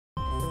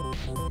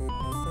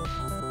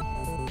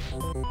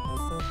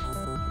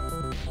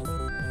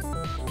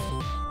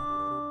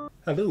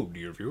Hello,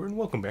 dear viewer, and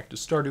welcome back to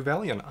Stardew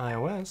Valley on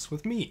iOS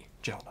with me,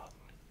 Sheldon.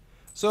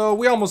 So,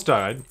 we almost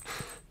died.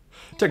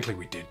 Technically,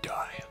 we did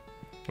die.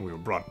 And we were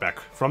brought back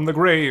from the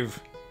grave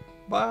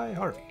by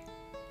Harvey.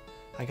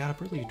 I got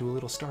up early to do a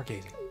little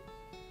stargazing.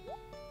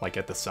 Like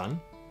at the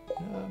sun.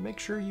 Make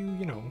sure you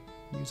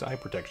use eye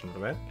protection for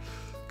that.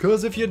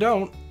 Because if you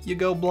don't, you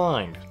go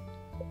blind.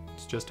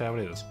 It's just how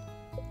it is.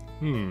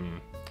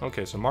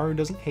 Okay, so Maru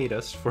doesn't hate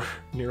us for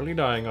nearly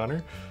dying on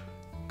her.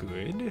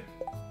 Good.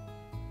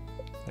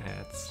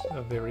 That's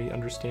a very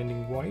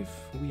understanding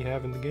wife we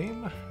have in the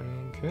game.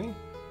 Okay.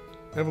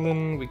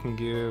 Evelyn, we can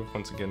give,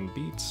 once again,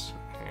 beets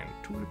and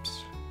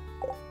tulips.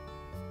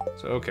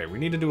 So, okay, we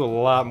need to do a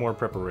lot more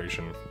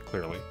preparation,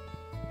 clearly.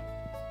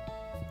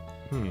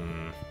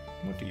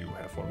 What do you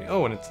have for me?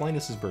 Oh, and it's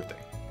Linus's birthday.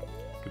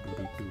 A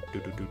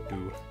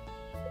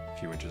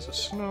few inches of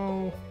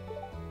snow.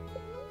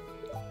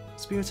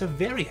 Spirits are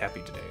very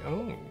happy today.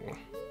 Oh.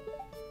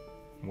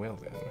 Well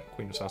then,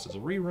 Queen of Sauce is a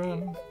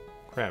rerun.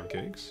 Crab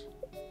cakes.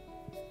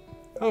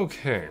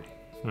 Okay.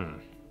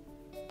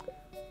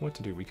 What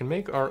to do? We can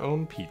make our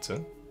own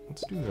pizza.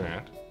 Let's do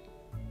that.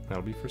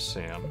 That'll be for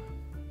Sam.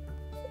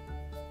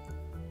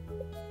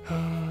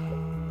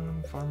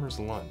 Farmer's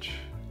lunch.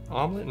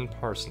 Omelet and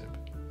parsnip.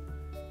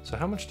 So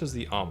how much does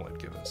the omelet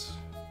give us?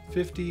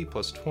 50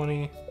 plus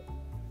 20.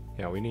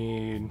 Yeah, we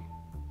need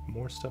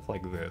more stuff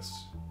like this.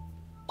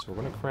 So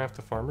we're gonna craft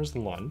the farmer's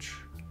lunch.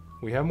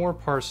 We have more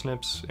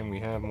parsnips and we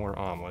have more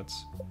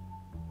omelets.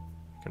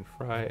 We can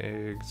fry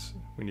eggs.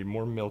 We need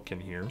more milk in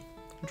here,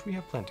 which we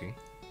have plenty.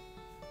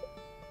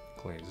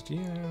 Glazed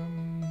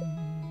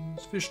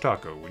yams. Fish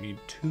taco. We need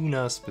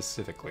tuna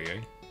specifically,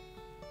 eh?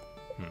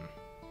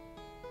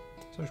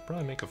 So I should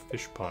probably make a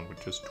fish pond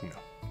with just tuna.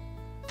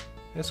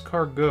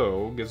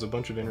 Escargot gives a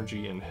bunch of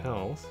energy and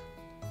health.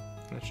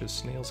 That's just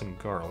snails and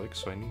garlic,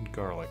 so I need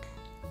garlic,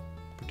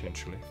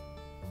 potentially.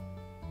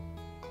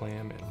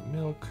 Clam and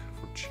milk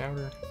for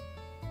chowder.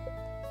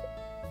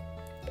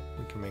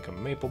 We can make a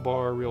maple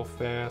bar real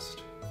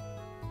fast.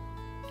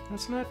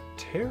 That's not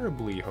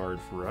terribly hard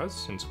for us,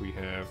 since we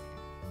have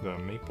the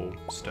maple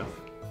stuff.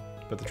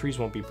 But the trees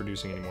won't be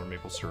producing any more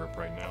maple syrup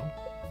right now.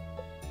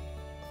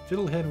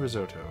 Fiddlehead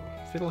risotto.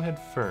 Fiddlehead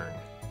fern.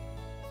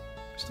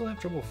 I still have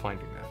trouble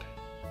finding that.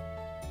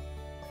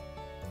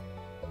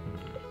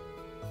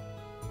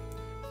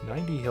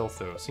 90 health,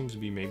 though. Seems to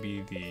be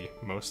maybe the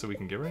most that we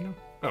can get right now.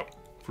 Oh,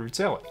 fruit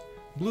salad.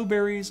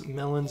 Blueberries,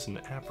 melons, and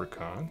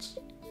apricots.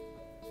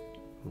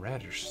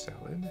 Radish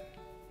salad.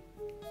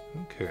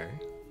 Okay.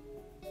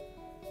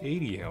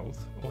 80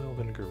 health. Oil,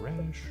 vinegar,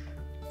 radish.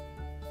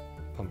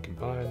 Pumpkin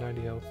pie,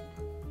 90 health.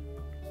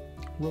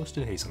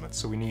 Roasted hazelnuts.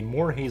 So we need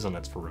more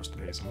hazelnuts for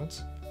roasted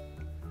hazelnuts.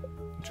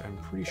 Which I'm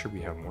pretty sure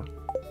we have more.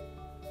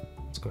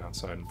 Let's go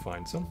outside and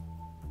find some.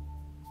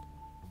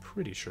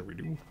 Pretty sure we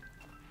do.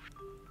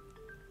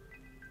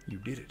 You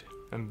did it.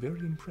 I'm very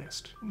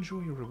impressed.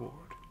 Enjoy your reward.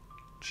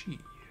 Gee.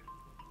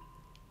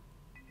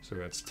 So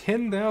that's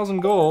 10,000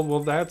 gold.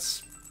 Well,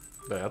 that's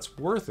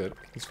worth it,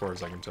 as far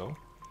as I can tell.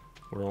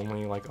 We're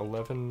only like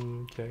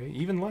 11k,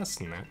 even less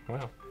than that.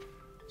 Wow.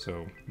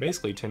 So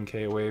basically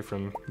 10k away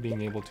from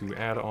being able to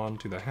add on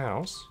to the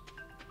house.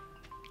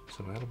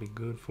 So that'll be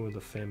good for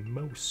the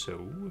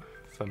famoso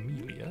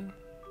familia.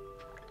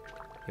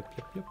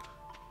 Yep.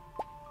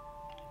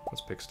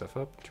 Let's pick stuff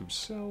up to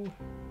sell.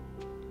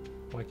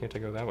 Why can't I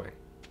go that way?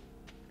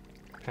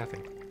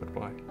 Pathing, but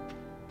why?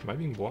 Am I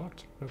being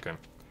blocked? Okay.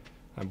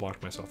 I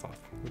blocked myself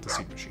off with the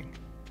seed machine.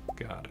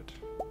 Got it.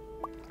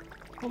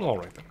 Well,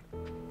 alright then.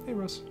 Hey,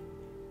 Russ.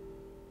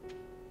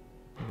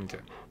 Okay.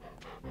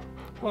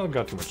 Well, I've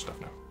got too much stuff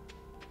now.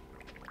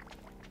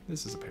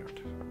 This is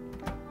apparent.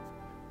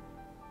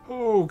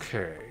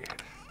 Okay.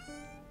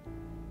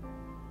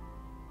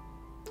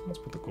 Let's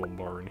put the gold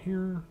bar in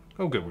here.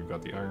 Oh good, we've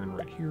got the iron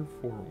right here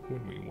for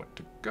when we want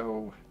to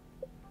go.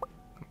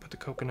 Put the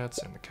coconuts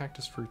and the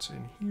cactus fruits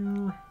in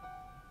here.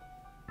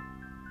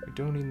 We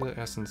don't need the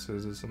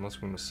essences unless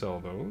we want to sell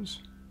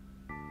those.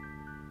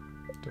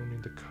 Don't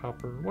need the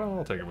copper. Well,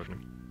 I'll take it with me.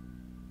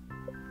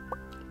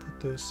 Put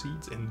those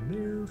seeds in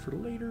there for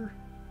later.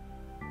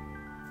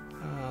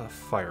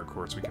 Fire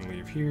quartz we can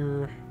leave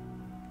here.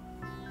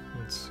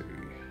 Let's see.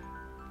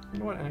 You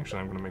know what? Actually,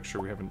 I'm going to make sure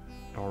we haven't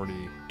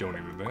already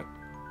donated that.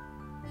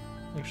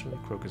 Actually,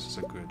 crocus is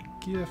a good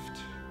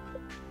gift.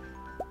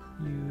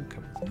 You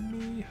come with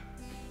me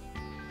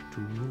to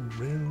a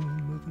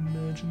realm of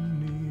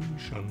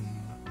imagination.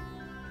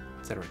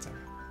 Etc.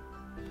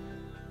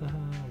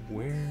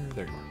 Where?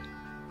 There you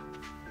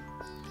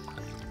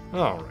are.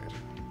 Alright.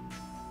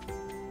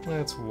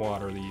 Let's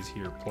water these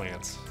here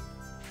plants.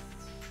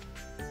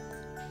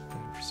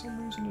 And for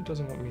some reason it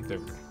doesn't want me there.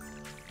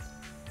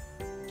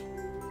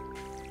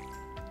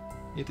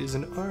 It is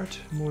an art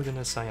more than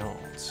a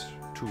science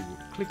to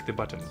click the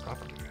button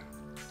properly.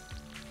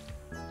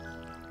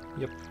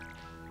 Yep.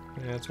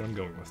 That's what I'm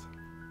going with.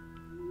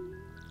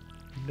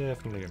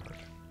 Definitely an art.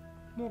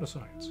 Not a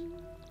science.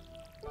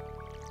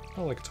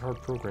 Not like it's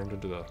hard programmed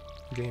into the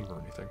game or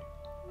anything.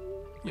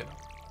 you know.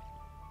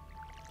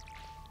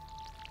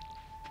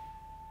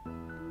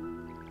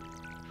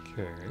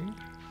 Okay.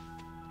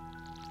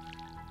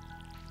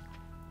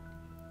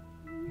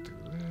 Do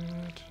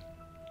that.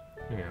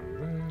 And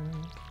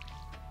that.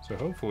 So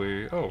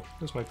hopefully... Oh,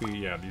 this might be...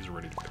 Yeah, these are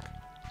ready to pick.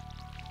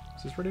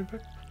 Is this ready to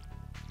pick?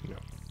 No.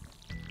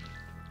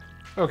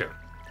 Okay.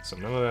 So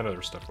none of that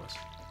other stuff was.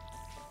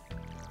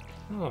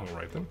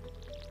 Alright then.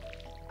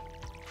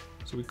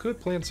 So we could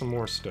plant some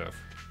more stuff.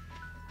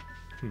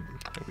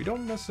 We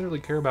don't necessarily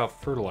care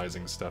about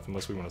fertilizing stuff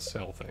unless we want to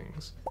sell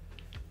things.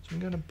 So I'm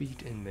gonna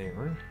beat in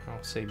there.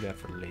 I'll save that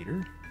for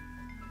later.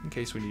 In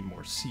case we need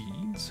more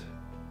seeds.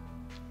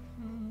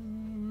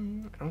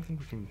 I don't think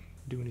we can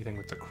do anything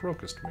with the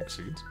crocus to make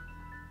seeds.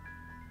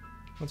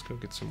 Let's go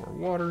get some more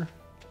water.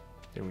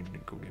 Then we need to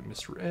go get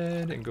Mr.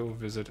 Ed and go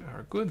visit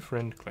our good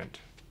friend Clint.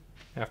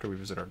 After we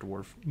visit our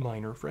dwarf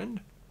miner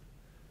friend.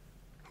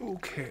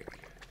 Okay.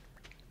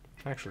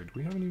 Actually, do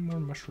we have any more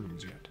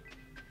mushrooms yet?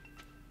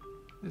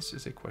 This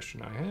is a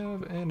question I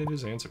have, and it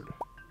is answered.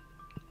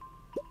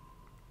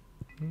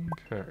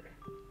 Okay.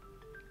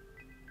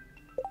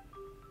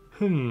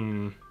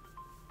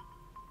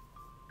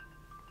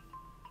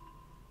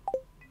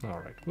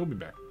 Alright, we'll be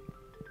back.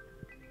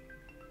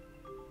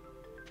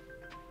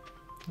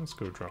 Let's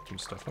go drop some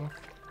stuff off.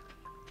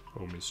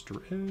 Oh,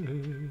 Mr.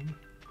 Ed.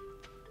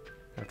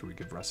 After we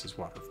give Russ his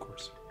water, of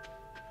course.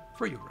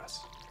 For you,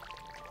 Russ.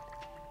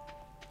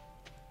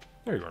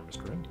 There you are,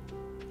 Mr. Ed.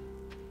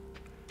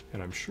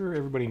 And I'm sure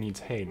everybody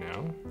needs hay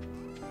now.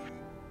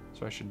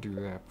 So I should do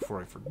that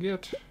before I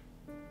forget.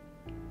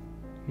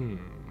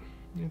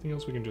 Anything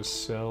else we can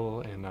just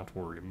sell and not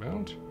worry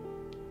about?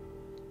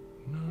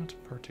 Not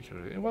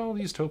particularly. Well,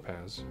 these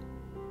topaz.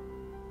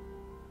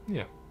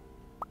 Yeah.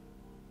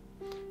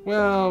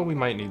 Well, we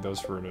might need those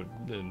for an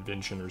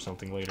invention or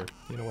something later.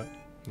 You know what?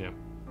 Yeah.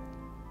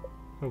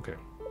 Okay.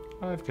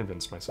 I've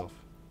convinced myself.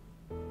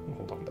 We'll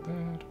hold on to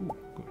that. Ooh,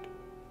 good.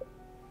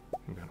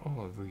 We've got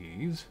all of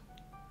these.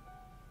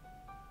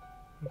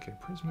 Okay,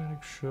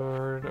 prismatic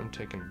shard. I'm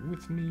taking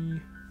with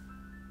me.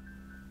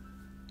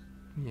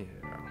 Yeah.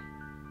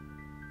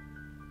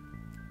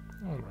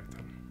 Alright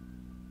then.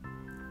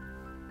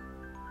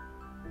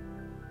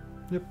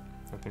 Yep,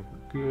 I think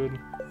we're good.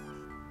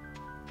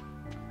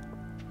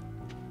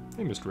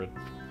 Hey, Mr. Red.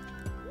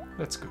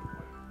 Let's go.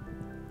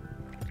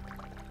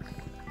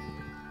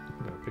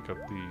 I'm gonna pick up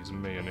these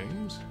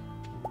mayonnaise.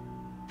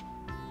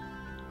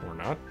 Or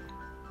not.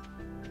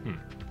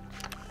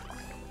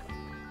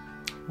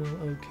 Well,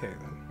 okay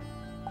then.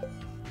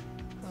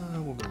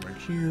 We'll go right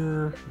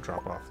here,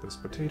 drop off this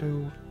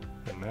potato,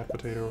 and that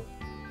potato.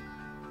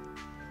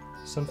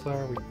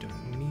 Sunflower we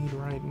don't need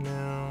right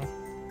now.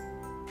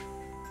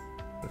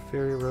 The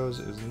fairy rose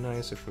is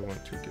nice if we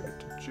want to give it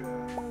to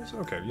Jazz.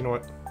 Okay, you know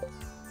what?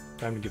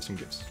 Time to give some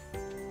gifts.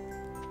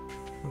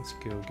 Let's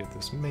go get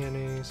this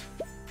mayonnaise.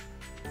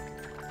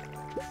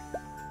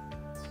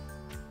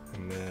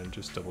 And then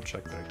just double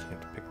check that I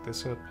can't pick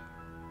this up.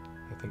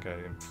 I think I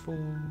am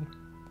full.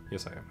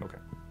 Yes, I am. Okay.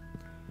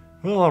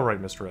 Well,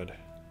 alright, Mr. Ed.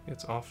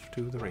 It's off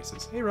to the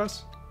races. Hey,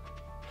 Russ.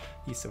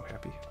 He's so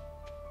happy.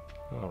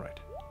 Alright.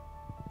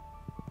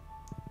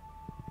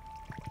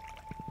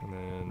 And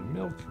then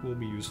milk will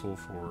be useful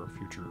for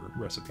future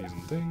recipes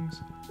and things.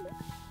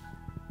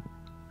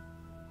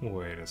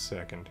 Wait a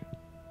second.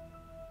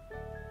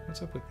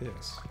 What's up with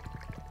this?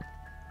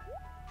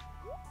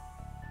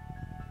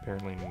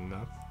 Apparently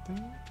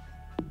nothing?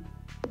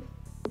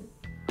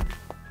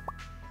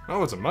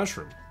 Oh, it's a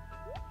mushroom.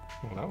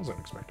 Well, that was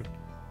unexpected.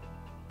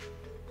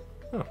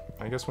 Huh.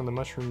 I guess when the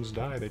mushrooms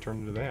die, they turn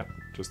into that.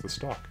 Just the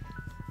stalk.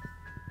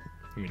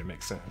 I mean, it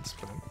makes sense,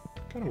 but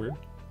kind of weird.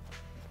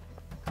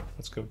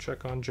 Let's go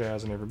check on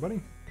Jazz and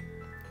everybody.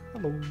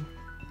 Hello.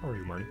 How are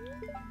you, Marty?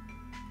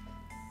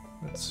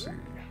 Let's see.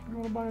 You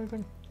want to buy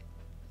anything?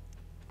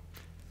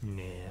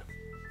 Nah.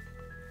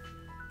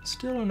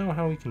 Still don't know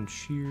how we can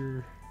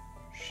shear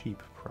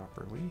sheep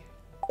properly.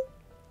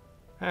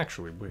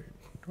 Actually, wait.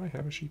 Do I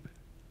have a sheep?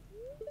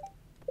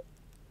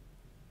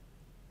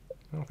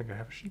 I don't think I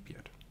have a sheep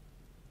yet.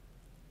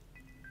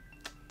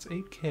 It's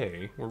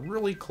 8K. We're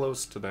really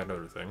close to that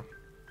other thing.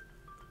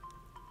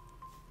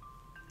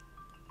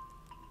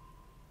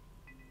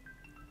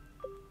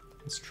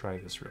 Let's try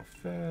this real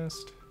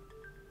fast.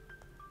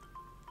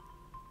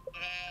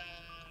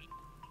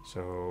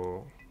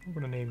 So, I'm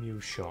going to name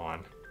you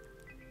Sean.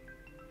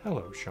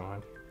 Hello,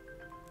 Sean.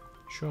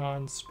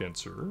 Sean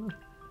Spencer.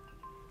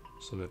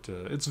 So that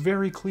it's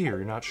very clear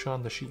you're not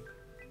Sean the sheep.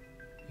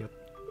 Yep.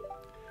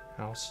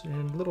 I'll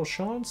send little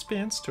Sean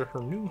Spence to her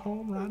new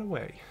home right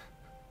away.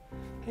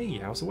 Hey,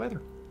 how's the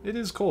weather? It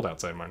is cold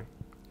outside, Marty.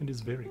 It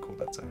is very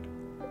cold outside.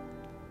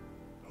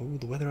 Oh,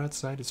 the weather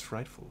outside is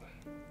frightful.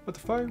 But the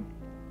fire,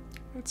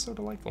 it's so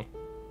delightful.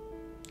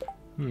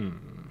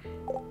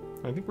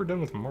 I think we're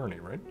done with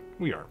Marnie, right?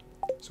 We are.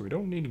 So we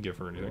don't need to give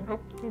her anything. Oh,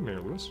 hey,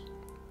 Mary Lewis.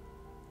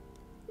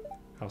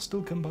 I'll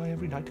still come by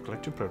every night to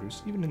collect your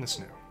produce, even in the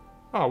snow.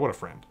 Oh, what a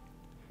friend.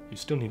 You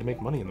still need to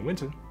make money in the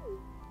winter.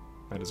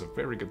 That is a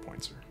very good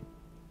point, sir.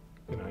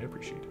 And I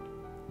appreciate it.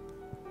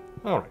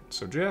 Alright,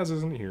 so Jazz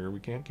isn't here. We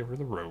can't give her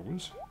the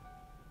rose.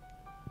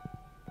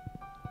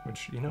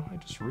 Which, you know, I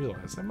just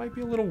realized that might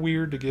be a little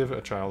weird to give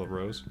a child a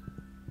rose.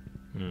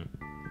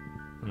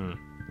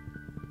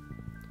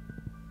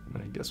 I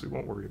guess we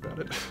won't worry about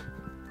it.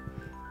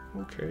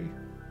 Okay,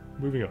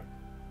 moving on.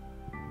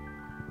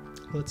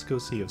 Let's go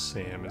see if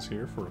Sam is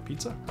here for a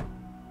pizza.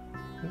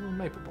 Or a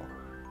maple bar.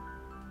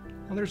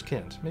 Oh, there's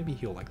Kent. Maybe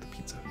he'll like the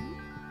pizza.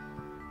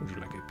 Would you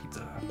like a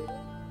pizza?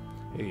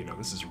 Hey, you know,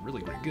 this is a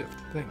really great gift.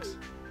 Thanks.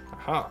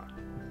 Aha!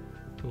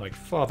 Like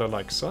father,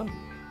 like son.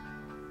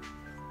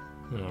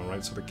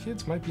 Alright, so the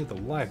kids might be at the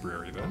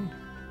library then.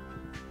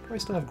 Do I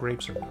still have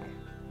grapes or no?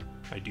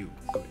 I do.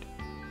 Good.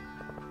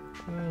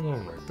 Well,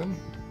 alright then.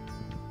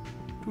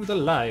 To the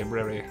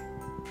library.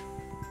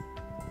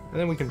 And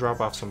then we can drop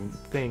off some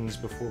things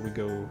before we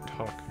go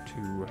talk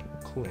to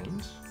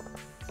Clint.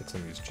 Get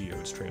some of these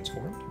geodes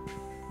transformed.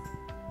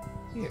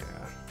 Yeah.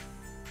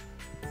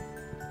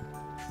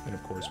 And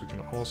of course we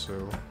can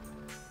also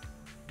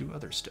do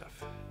other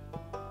stuff.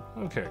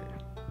 Okay.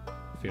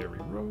 Fairy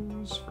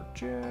Rose for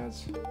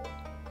Jazz.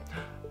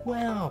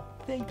 Wow,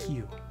 thank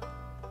you.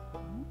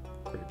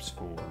 Grapes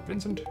for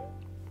Vincent.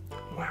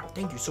 Wow,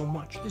 thank you so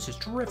much. This is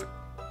terrific.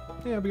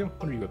 Hey, Abigail,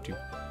 what are you up to?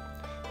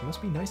 It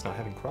must be nice not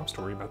having crops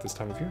to worry about this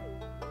time of year.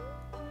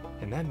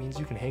 And that means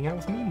you can hang out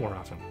with me more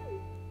often.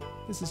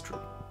 This is true.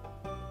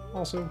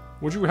 Also,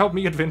 would you help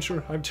me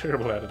adventure? I'm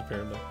terrible at it,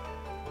 apparently.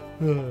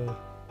 Now,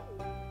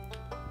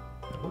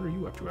 what are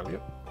you up to,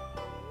 Elliot?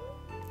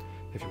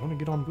 If you want to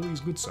get on Willie's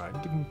good side,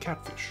 give him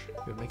catfish.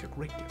 It'll make a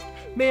great gift.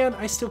 Man,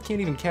 I still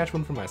can't even catch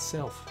one for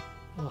myself.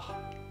 Ugh.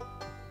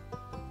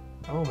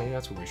 Oh, maybe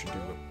that's what we should do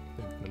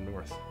in the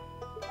north.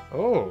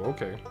 Oh,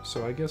 okay.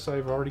 So I guess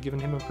I've already given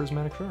him a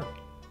prismatic shard.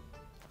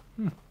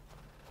 Well,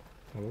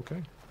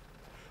 okay.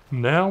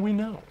 Now we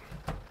know.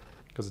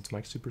 Because it's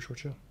Mike's super short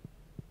show.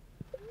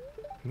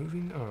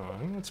 Moving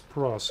on, let's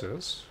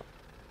process.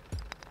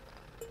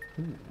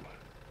 Ooh.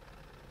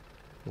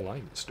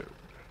 Limestone.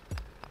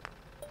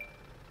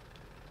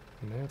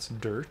 And that's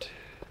dirt.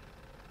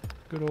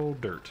 Good old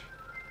dirt.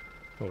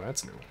 Oh,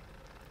 that's new.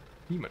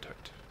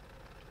 Hematite.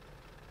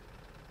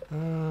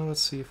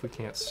 Let's see if we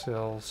can't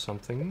sell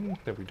something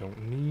that we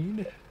don't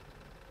need.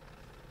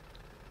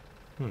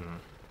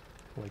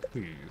 Like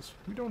these.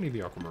 We don't need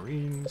the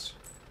aquamarines.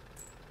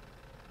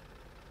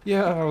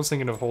 Yeah, I was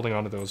thinking of holding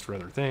on to those for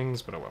other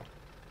things, but oh well.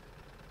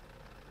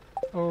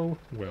 Oh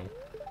well.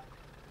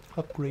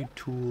 Upgrade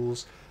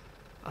tools.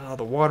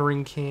 The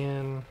watering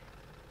can.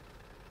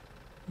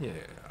 Yeah.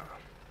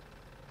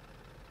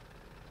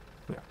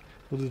 Yeah,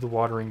 we'll do the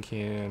watering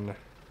can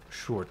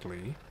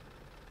shortly.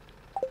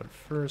 But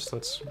first,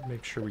 let's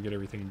make sure we get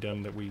everything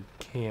done that we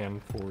can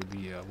for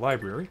the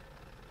library.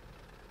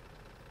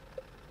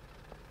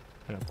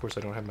 And of course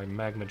I don't have my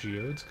magma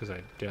geodes because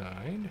I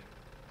died.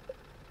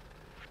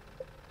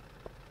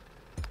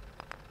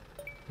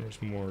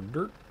 There's more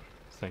dirt.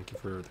 Thank you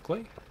for the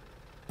clay.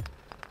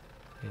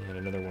 And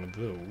another one of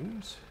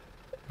those.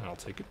 I'll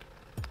take it.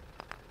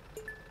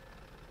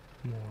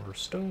 More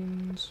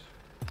stones.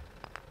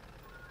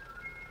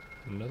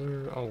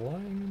 Another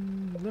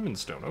lemon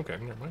stone. Okay,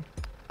 never mind.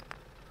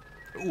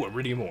 Ooh,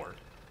 iridium ore.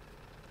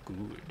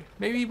 Good.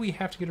 Maybe we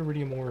have to get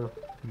iridium ore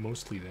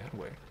mostly that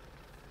way.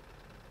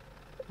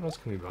 What else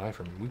can we buy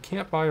from him? We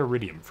can't buy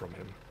iridium from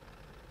him.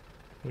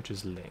 Which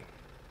is lame.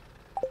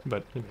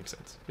 But it makes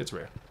sense. It's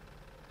rare.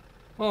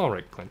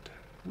 Alright, Clint.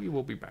 We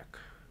will be back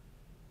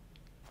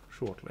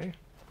shortly.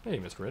 Hey,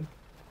 Mr. Red.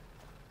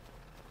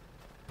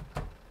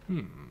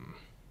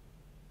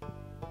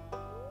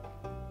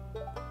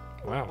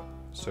 Wow.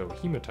 So,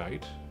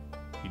 hematite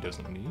he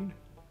doesn't need.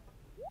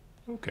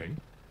 Okay.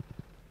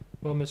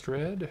 Well, Mr.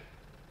 Ed,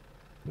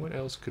 what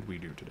else could we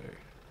do today?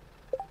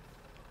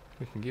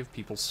 We can give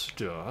people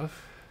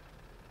stuff.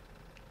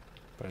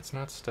 But it's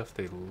not stuff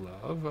they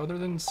love, other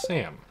than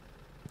Sam.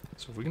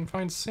 So if we can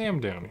find Sam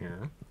down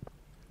here,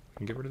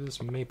 and get rid of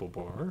this maple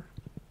bar.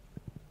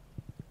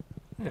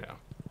 Yeah.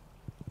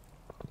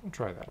 We'll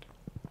try that.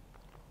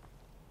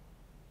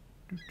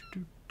 There's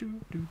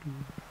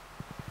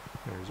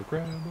a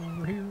crab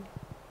over here.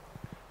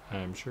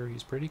 I'm sure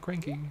he's pretty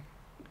cranky,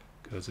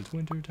 because it's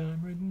winter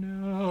time right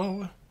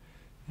now,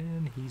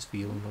 and he's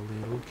feeling a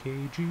little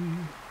cagey.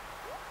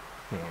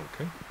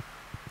 Okay.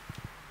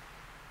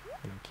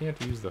 And I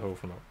can't use the hoe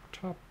from up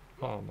top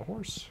on the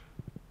horse.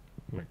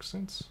 Makes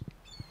sense.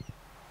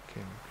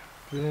 Can't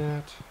do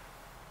that.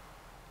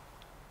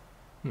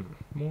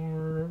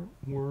 More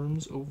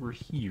worms over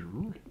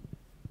here.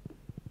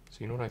 So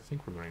you know what I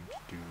think we're going to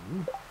do?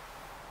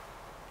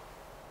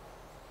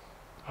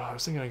 Oh, I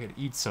was thinking I could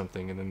eat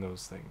something and then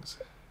those things.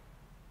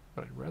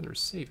 But I'd rather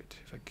save it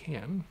if I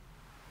can.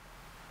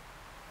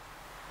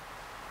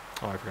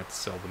 Oh, I forgot to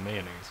sell the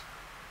mayonnaise.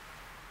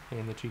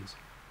 And the cheese.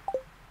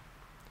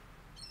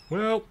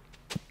 Well,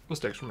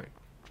 mistakes were made.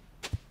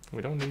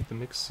 We don't need the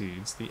mixed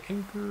seeds. The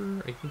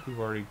anchor, I think we've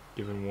already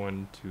given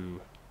one to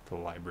the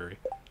library.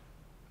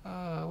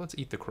 Let's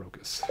eat the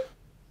crocus.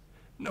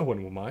 No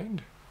one will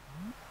mind.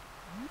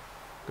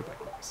 Goodbye,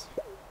 crocus.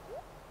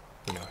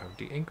 We now have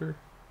the anchor.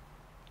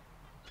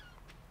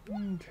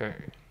 Okay.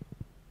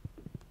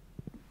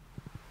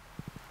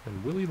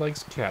 And Willie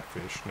likes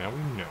catfish, now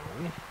we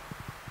know.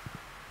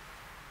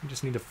 We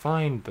just need to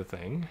find the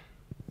thing.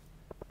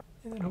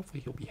 And then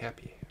hopefully he'll be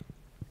happy.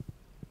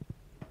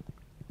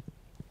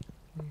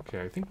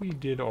 Okay, I think we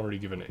did already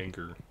give an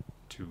anchor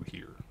to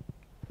here.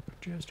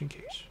 Just in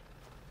case.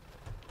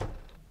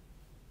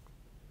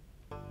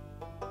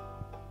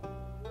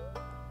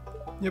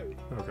 Yep,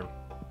 okay.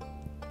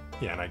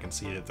 Yeah, and I can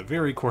see it at the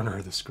very corner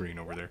of the screen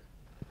over there.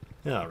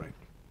 Alright.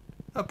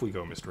 Up we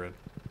go, Mr. Ed.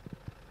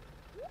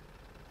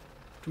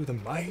 To the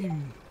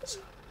mines!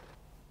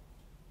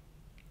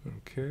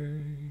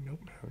 Okay, nope,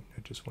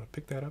 I just want to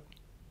pick that up.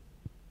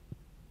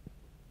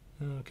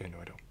 Okay, no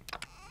I don't.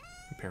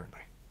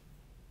 Apparently.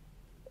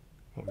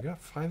 Well, we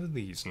got 5 of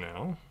these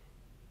now.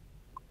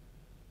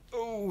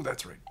 Oh,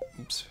 that's right.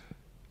 Oops.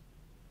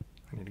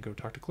 I need to go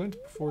talk to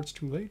Clint before it's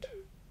too late.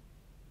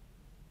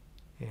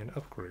 And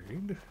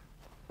upgrade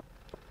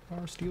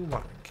our steel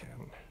watering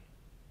can.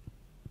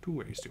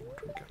 2-way steel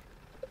watering can.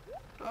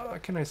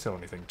 Can I sell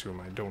anything to him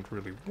I don't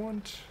really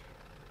want?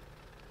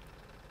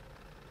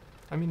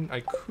 I mean,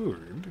 I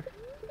could.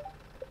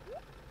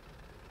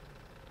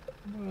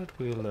 But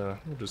we'll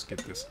just get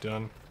this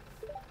done.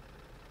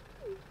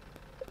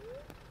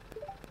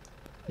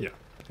 Yeah,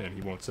 and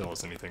he won't sell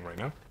us anything right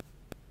now.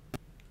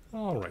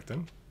 Alright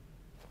then.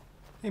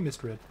 Hey,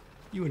 Mr. Ed,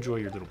 you enjoy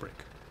your little break.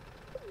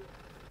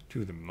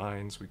 To the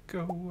mines we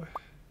go.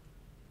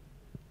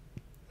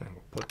 And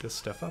we'll put this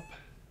stuff up.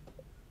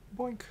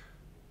 Boink.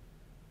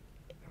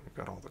 And we've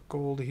got all the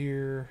gold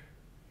here.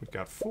 We've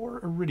got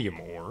 4 iridium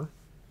ore.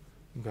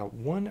 We've got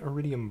 1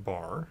 iridium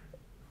bar.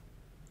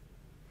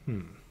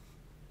 I'm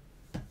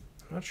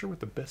not sure what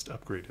the best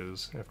upgrade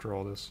is after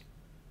all this.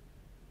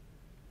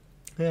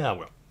 Yeah,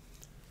 well.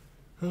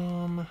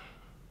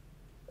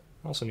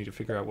 Also need to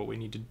figure out what we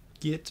need to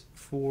get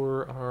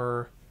for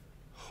our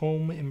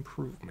home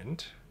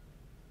improvement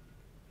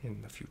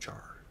in the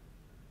future.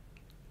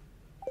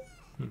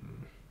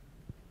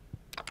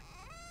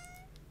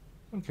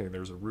 Okay,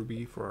 there's a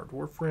ruby for our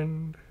dwarf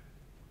friend.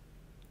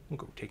 We'll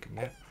go take a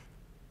nap.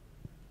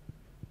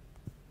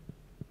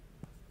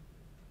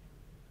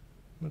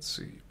 Let's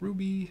see,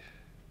 Ruby,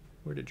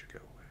 where did you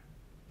go?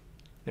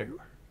 There you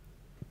are.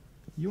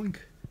 Yoink.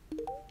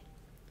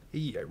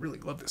 Hey, I really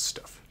love this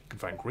stuff. You can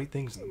find great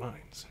things in the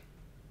mines.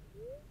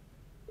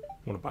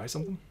 Want to buy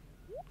something?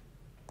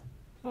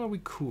 Oh, we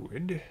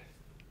could.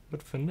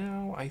 But for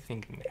now, I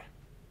think nah.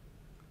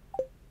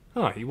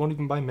 Huh, he won't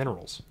even buy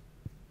minerals.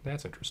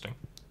 That's interesting.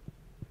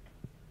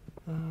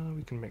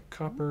 We can make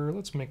copper.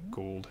 Let's make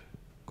gold.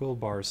 Gold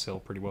bars sell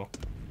pretty well.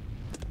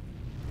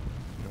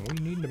 And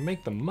we need to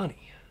make the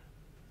money.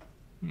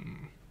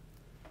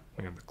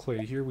 We have the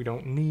clay here we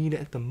don't need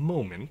at the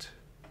moment.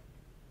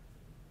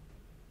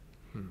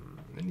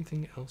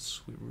 Anything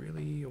else we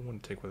really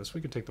want to take with us?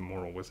 We could take the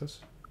moral with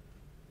us.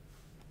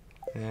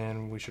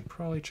 And we should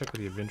probably check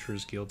with the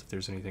Adventurers Guild if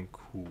there's anything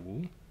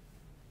cool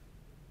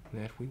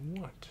that we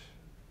want.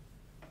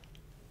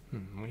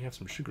 We have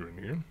some sugar in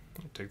here.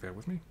 I'll take that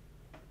with me.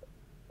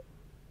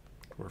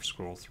 Dwarf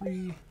Scroll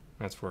 3.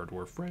 That's for our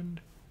dwarf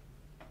friend.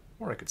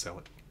 Or I could sell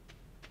it.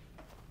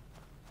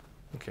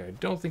 Okay, I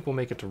don't think we'll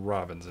make it to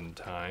Robin's in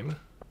time.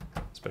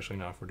 Especially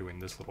not if we're doing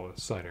this little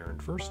side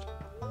errand first.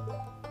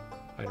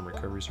 Item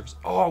recovery service.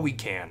 Oh, we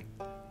can!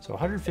 So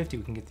 150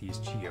 we can get these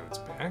geodes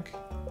back.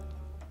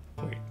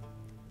 Wait.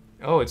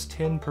 Oh, it's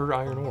 10 per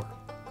iron ore.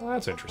 Well,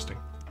 that's interesting.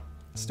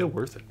 It's still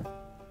worth it.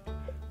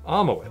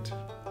 Omelet.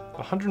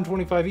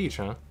 125 each,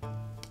 huh?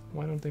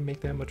 Why don't they make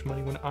that much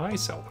money when I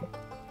sell them?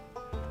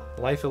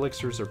 Life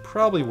elixirs are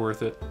probably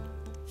worth it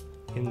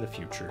in the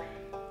future.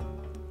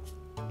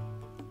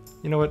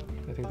 You know what?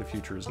 I think the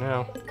future is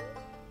now.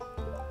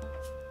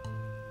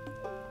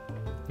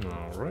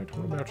 Alright,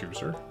 what about you,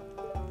 sir?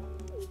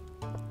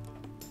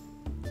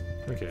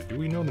 Okay, do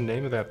we know the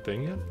name of that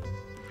thing yet?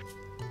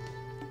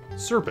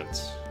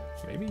 Serpents,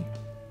 maybe?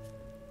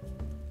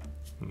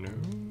 No?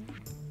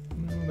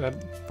 No,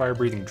 that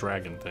fire-breathing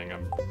dragon thing,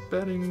 I'm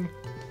betting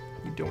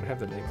we don't have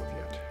the name of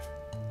yet.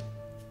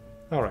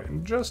 Alright,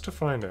 and just to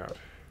find out,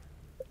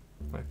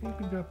 I think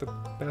we've got the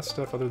best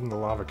stuff other than the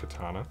lava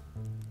katana.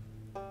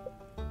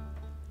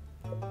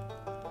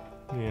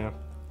 Yeah.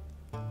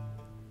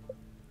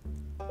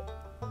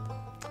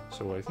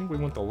 So I think we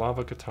want the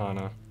lava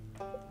katana.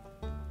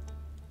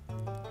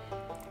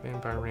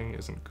 Vampire ring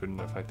isn't good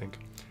enough, I think.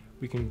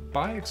 We can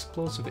buy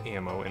explosive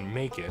ammo and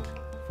make it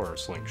for our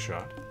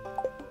slingshot.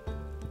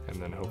 And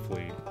then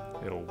hopefully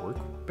it'll work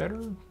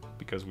better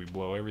because we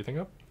blow everything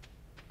up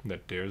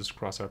that dares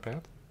cross our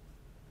path.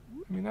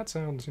 I mean, that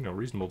sounds, you know,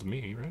 reasonable to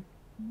me, right?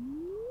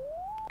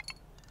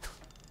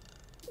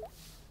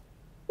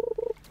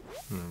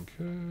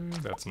 Okay,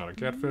 that's not a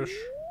catfish.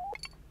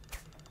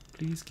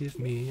 Please give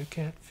me a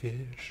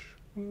catfish.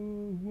 Whoa,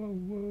 whoa,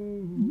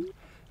 whoa.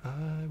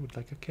 I would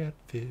like a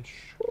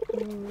catfish.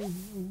 Whoa, whoa,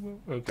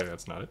 whoa. Okay,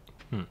 that's not it.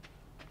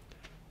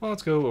 Well,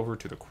 let's go over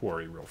to the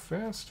quarry real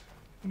fast.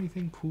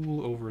 Anything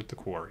cool over at the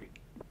quarry?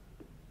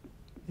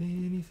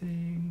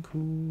 Anything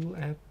cool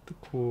at the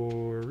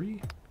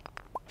quarry?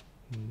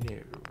 No.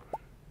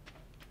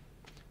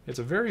 It's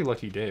a very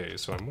lucky day,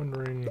 so I'm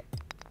wondering...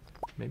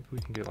 Maybe we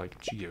can get, like,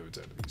 geodes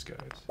out of these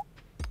guys.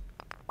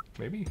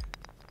 Maybe?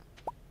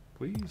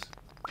 Please?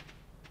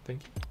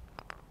 Thank you.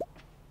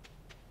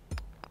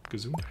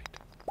 Gesundheit.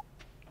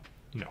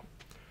 No.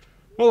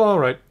 Well,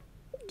 alright.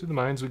 To the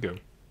mines we go.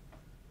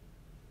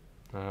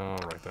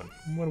 Alright then.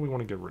 What do we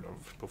want to get rid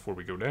of before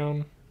we go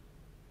down?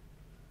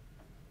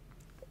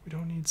 We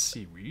don't need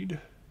seaweed.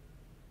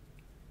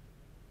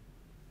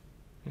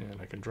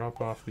 And I can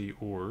drop off the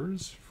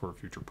ores for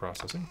future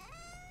processing.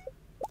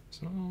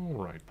 So,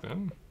 alright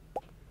then.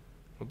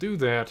 We'll do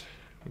that.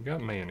 We've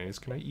got mayonnaise.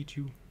 Can I eat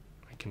you?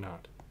 I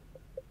cannot.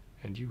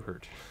 And you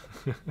hurt.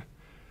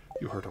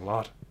 You hurt a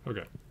lot.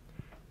 Okay.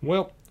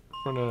 Well,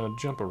 we're gonna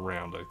jump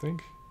around, I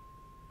think.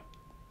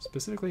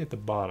 Specifically at the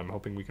bottom,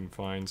 hoping we can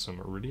find some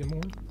iridium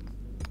ore.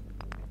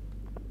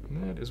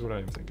 And that is what I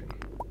am thinking.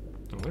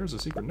 Oh, there's a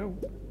secret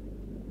note.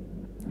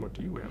 What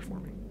do you have for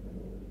me?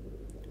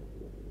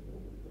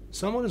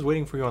 Someone is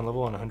waiting for you on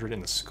level 100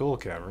 in the Skull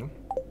Cavern.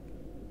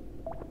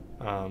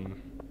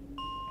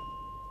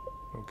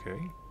 Okay.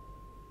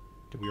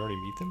 Did we already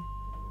meet them?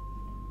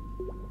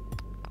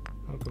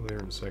 I'll go there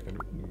in a second.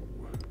 Ooh.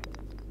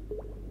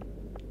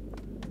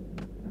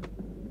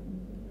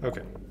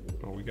 Okay.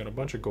 Well, we got a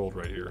bunch of gold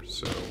right here,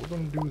 so we're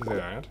going to do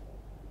that.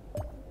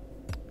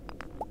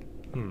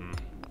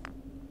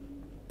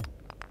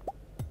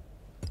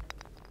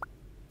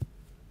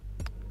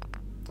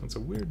 It's a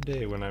weird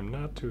day when I'm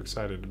not too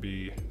excited to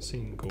be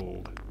seeing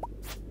gold.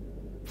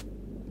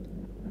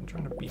 I'm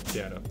trying to beat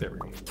that up. There we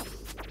go.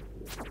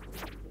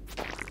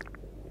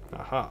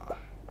 Aha.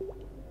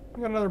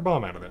 We got another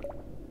bomb out of that.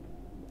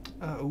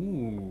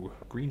 Ooh,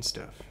 green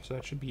stuff. So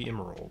that should be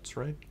emeralds,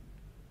 right?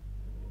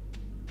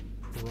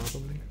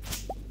 Probably.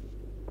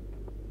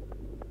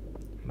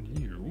 And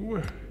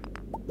you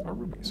are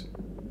rubies.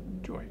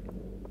 Joy.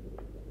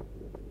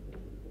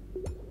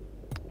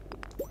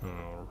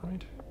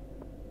 Alright.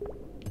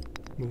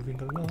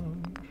 Moving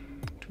along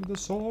to the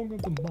song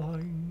of the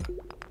mine,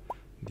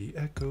 the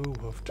echo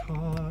of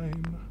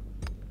time.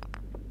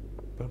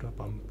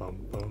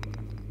 Ba-da-bum-bum-bum.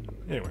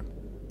 Anyway,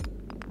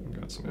 we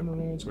got some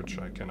emeralds, which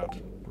I cannot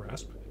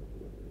grasp.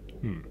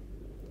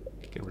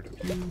 Get rid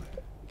of you.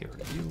 Get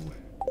rid of you.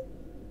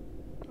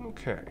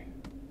 Okay.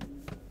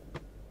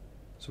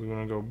 So we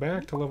want to go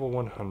back to level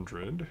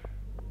 100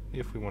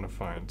 if we want to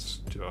find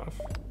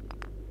stuff.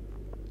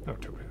 Oh,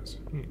 topaz.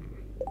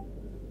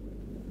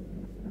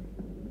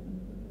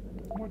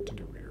 What to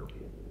do here?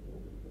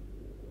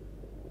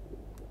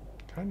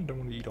 Kinda don't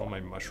want to eat all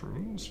my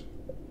mushrooms.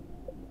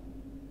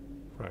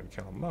 Fried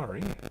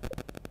calamari.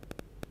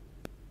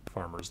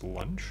 Farmer's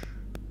lunch.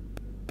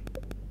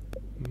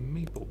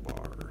 Maple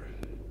bar.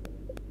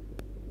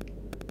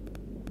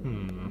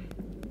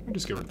 We'll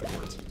just get rid of the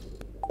gourds.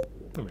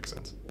 That makes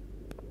sense.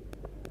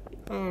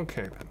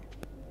 Okay then.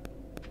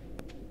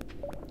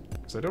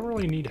 Because I don't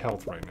really need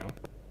health right now.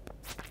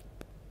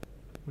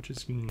 Which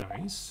is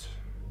nice.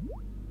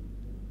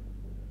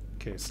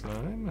 Okay,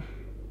 slime.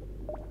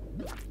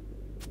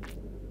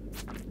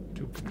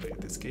 To play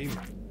this game.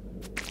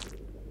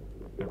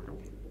 There we go.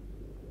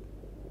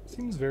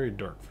 Seems very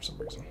dark for some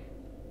reason.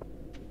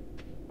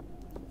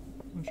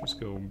 Let's just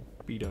go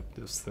beat up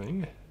this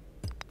thing.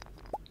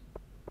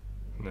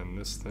 And then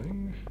this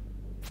thing.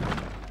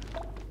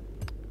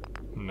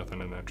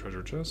 Nothing in that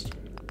treasure chest.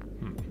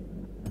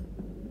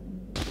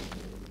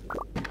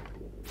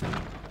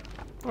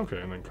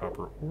 Okay, and then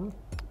copper ore.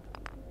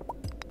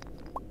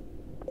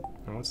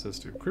 Now what's this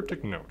do?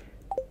 Cryptic note.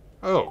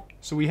 Oh,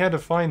 so we had to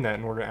find that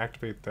in order to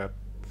activate that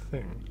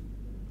thing.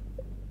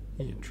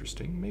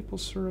 Interesting. Maple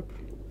syrup.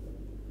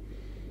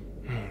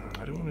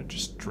 I don't want to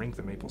just drink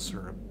the maple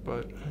syrup,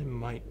 but I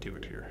might do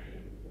it here.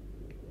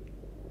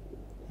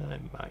 I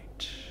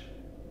might.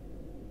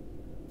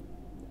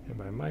 And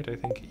by might, I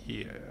think,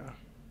 yeah.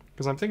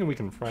 Because I'm thinking we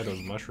can fry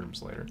those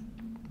mushrooms later.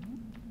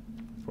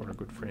 For a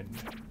good friend.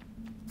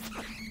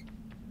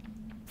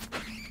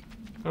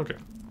 Okay.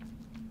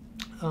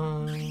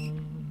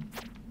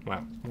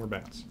 Wow, more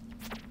bats.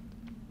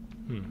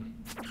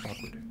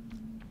 Awkward.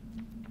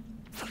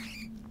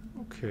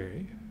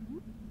 Okay.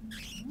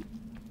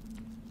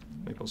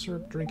 Maple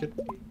syrup, drink it.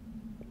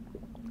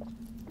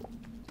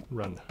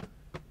 Run.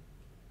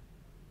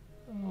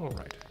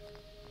 Alright.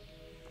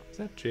 Is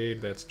that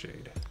jade? That's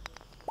jade.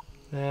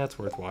 That's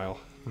worthwhile.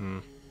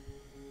 Do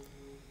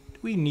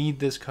we need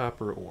this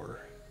copper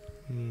ore?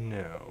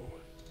 No.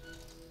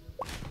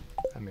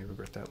 I may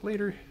regret that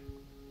later.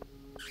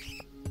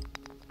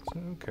 So,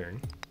 okay.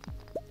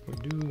 We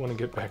do want to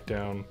get back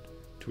down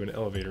to an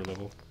elevator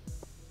level.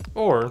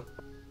 Or,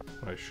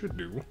 what I should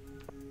do,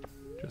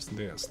 just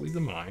this. Leave the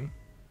mine.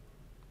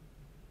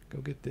 Go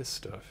get this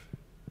stuff.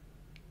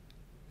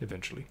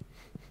 Eventually.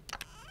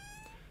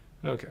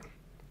 Okay.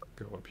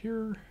 Go up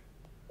here.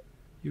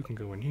 You can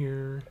go in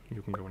here.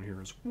 You can go in here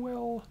as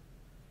well.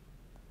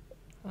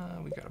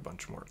 We got a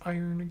bunch more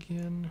iron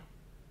again.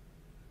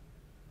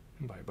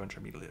 And by a bunch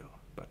I mean little.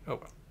 But, oh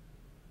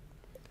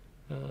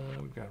well.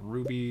 We've got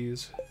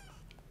rubies.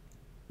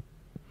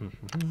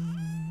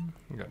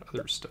 We got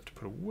other stuff to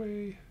put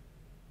away.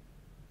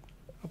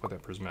 I'll put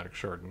that prismatic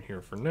shard in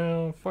here for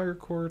now. Fire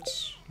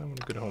quartz. I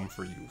want a good home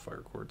for you,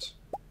 fire quartz.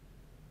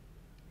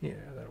 Yeah,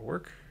 that'll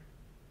work.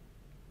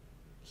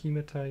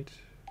 Hematite.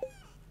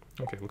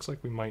 Okay, looks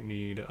like we might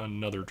need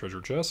another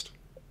treasure chest.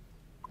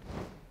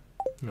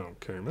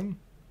 Okay, then.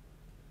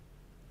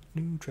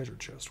 New treasure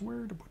chest.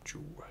 Where to put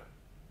you?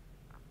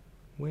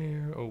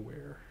 Where? Oh,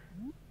 where?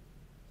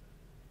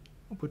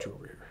 I'll put you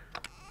over here.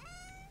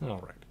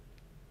 Alright.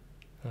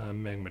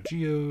 Magma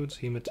geodes,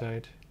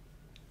 hematite,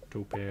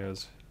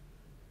 topaz.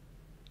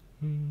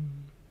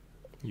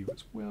 You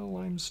as well,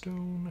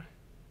 limestone.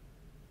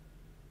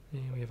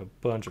 And we have a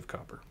bunch of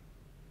copper.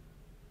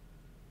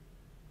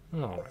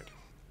 Alright.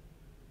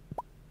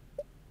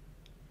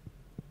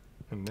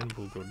 And then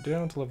we'll go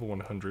down to level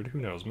 100.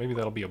 Who knows? Maybe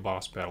that'll be a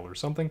boss battle or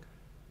something.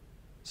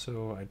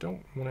 So I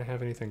don't want to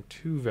have anything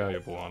too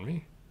valuable on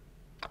me.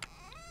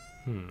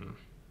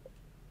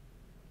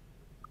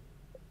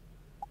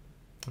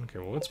 Okay,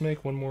 well, let's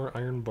make one more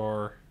iron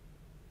bar.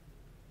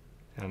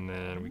 And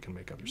then we can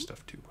make other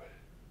stuff too.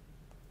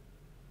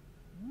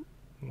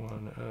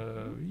 One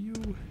of you.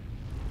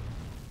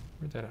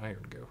 Where'd that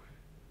iron go?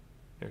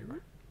 There you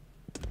are.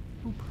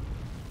 Oop.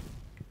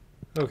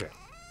 Okay.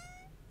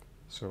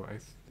 So I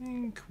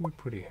think we're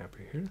pretty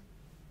happy here.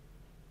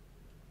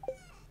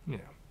 Yeah.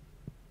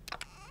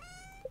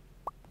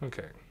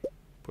 Okay.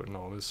 Putting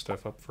all this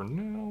stuff up for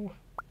now.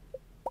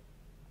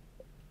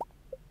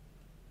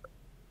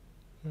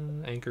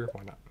 Anchor,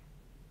 why not?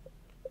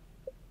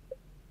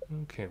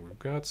 Okay, we've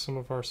got some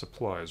of our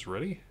supplies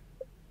ready.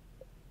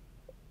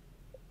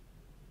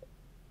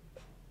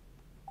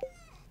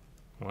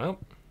 Well,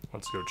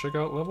 let's go check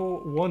out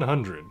level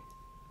 100.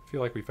 I feel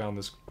like we found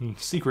this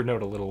secret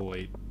note a little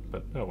late,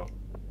 but oh well.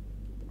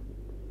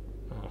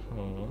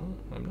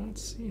 I'm not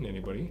seeing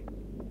anybody.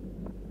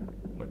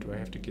 What, do I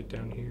have to get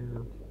down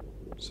here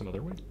some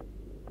other way?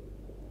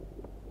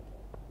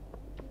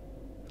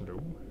 Hello?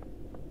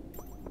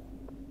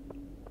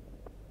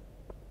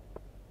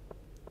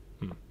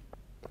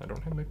 I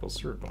don't have maple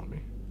syrup on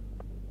me.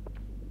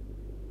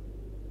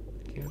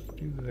 Can't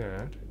do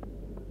that.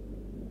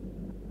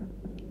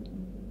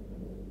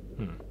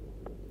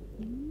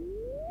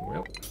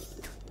 Well,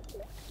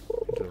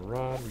 into the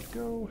rod we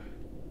go.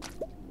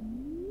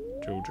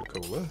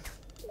 Joja-Cola.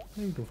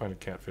 Maybe we can find a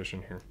catfish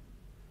in here.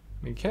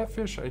 I mean,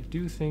 catfish, I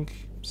do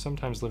think,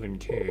 sometimes live in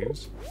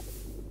caves.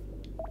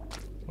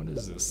 What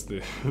is this?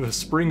 The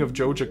spring of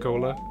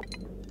Joja-Cola?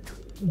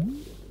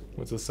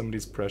 Was this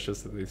somebody's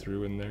precious that they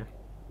threw in there?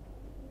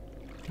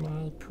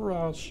 My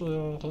precious.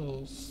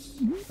 Oh,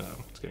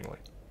 it's getting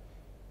late.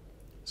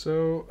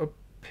 So,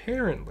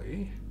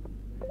 apparently,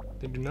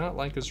 they do not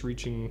like us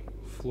reaching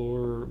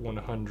floor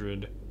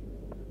 100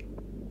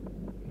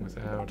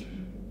 without...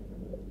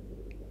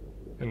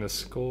 in the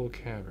Skull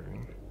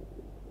Cavern.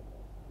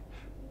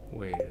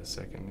 Wait a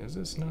second, is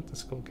this not the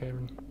Skull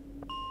Cavern?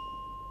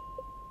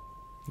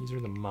 These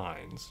are the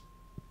mines.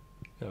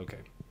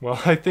 Okay,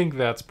 well, I think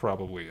that's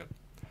probably it.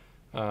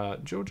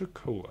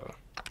 Joja-Cola.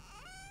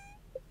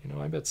 You know,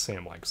 I bet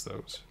Sam likes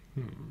those.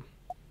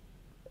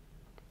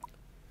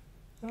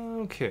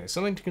 Okay,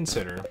 something to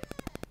consider.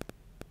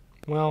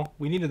 Well,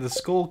 we needed the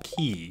skull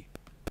key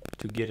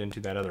to get into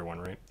that other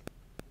one, right?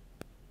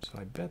 So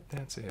I bet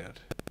that's it.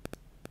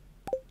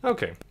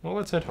 Okay, well,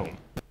 let's head home.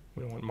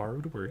 We don't want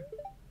Maru to worry.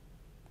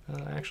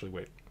 Actually,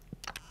 wait.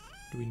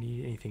 Do we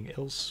need anything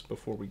else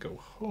before we go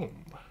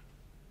home?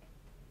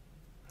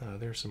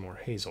 There's some more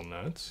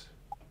hazelnuts.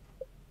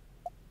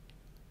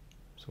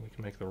 So we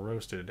can make the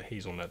roasted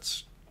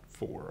hazelnuts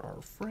for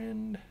our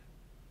friend.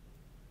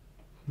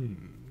 We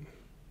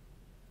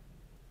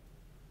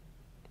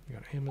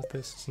got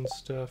amethysts and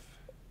stuff.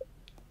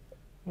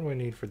 What do I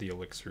need for the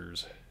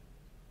elixirs?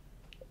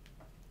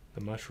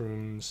 The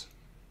mushrooms.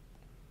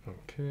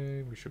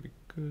 Okay, we should be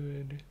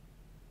good.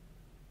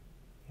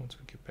 Once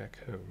we get back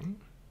home.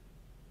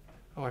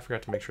 Oh, I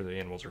forgot to make sure the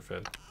animals are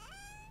fed.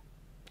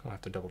 I'll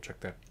have to double check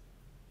that.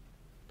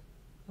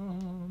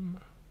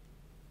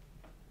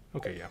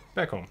 Okay, yeah,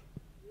 back home.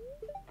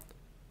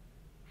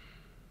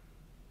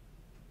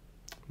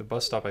 The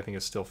bus stop, I think,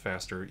 is still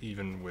faster,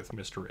 even with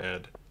Mr.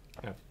 Ed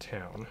at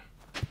town.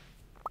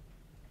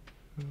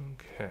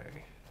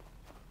 Okay.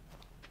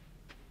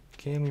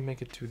 Can we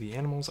make it to the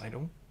animals? I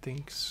don't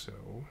think so.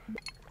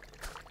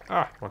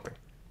 Ah, one thing.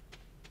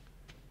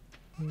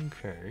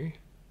 Okay.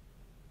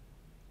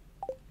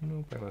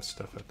 Nope, I left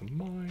stuff at the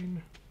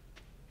mine.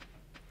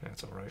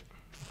 That's alright.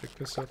 Pick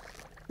this up.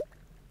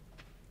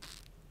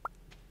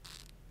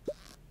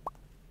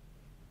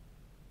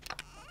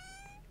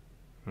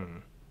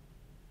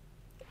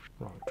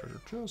 Wrong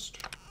treasure chest.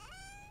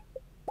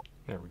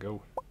 There we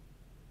go.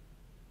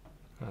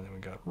 And then we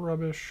got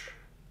rubbish.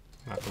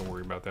 Not gonna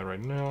worry about that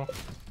right now.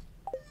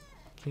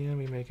 Can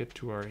we make it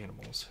to our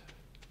animals?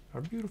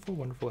 Our beautiful,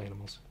 wonderful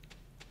animals.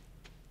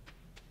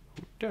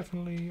 Who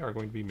definitely are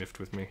going to be miffed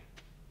with me.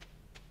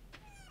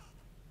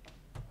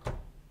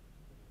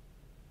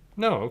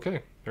 No,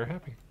 okay. They're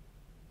happy.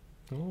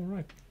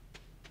 Alright.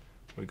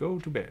 We go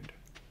to bed.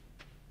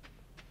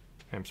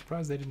 I'm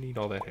surprised they didn't eat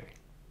all that hay.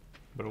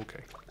 But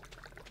okay.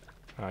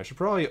 I should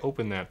probably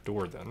open that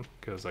door then,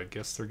 because I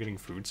guess they're getting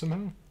food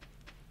somehow?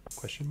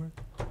 Question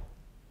mark?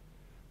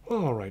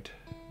 Well, alright,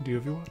 dear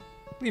viewer.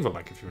 Leave a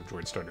like if you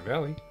enjoyed Stardew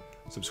Valley.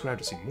 Subscribe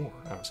to see more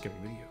iOS gaming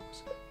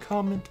videos.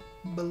 Comment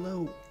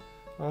below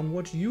on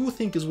what you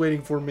think is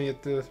waiting for me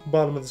at the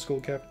bottom of the skull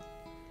cap.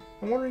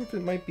 I'm wondering if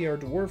it might be our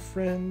dwarf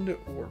friend,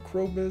 or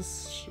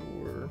Krobus,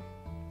 or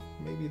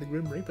maybe the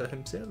Grim Reaper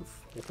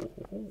himself.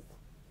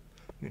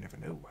 You never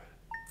know.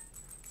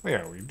 Oh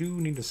yeah, we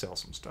do need to sell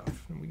some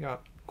stuff, and we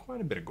got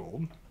quite a bit of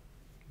gold,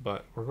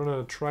 but we're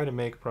gonna try to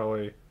make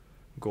probably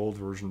gold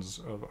versions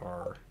of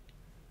our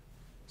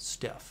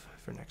stuff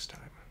for next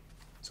time.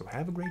 So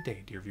have a great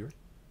day, dear viewer.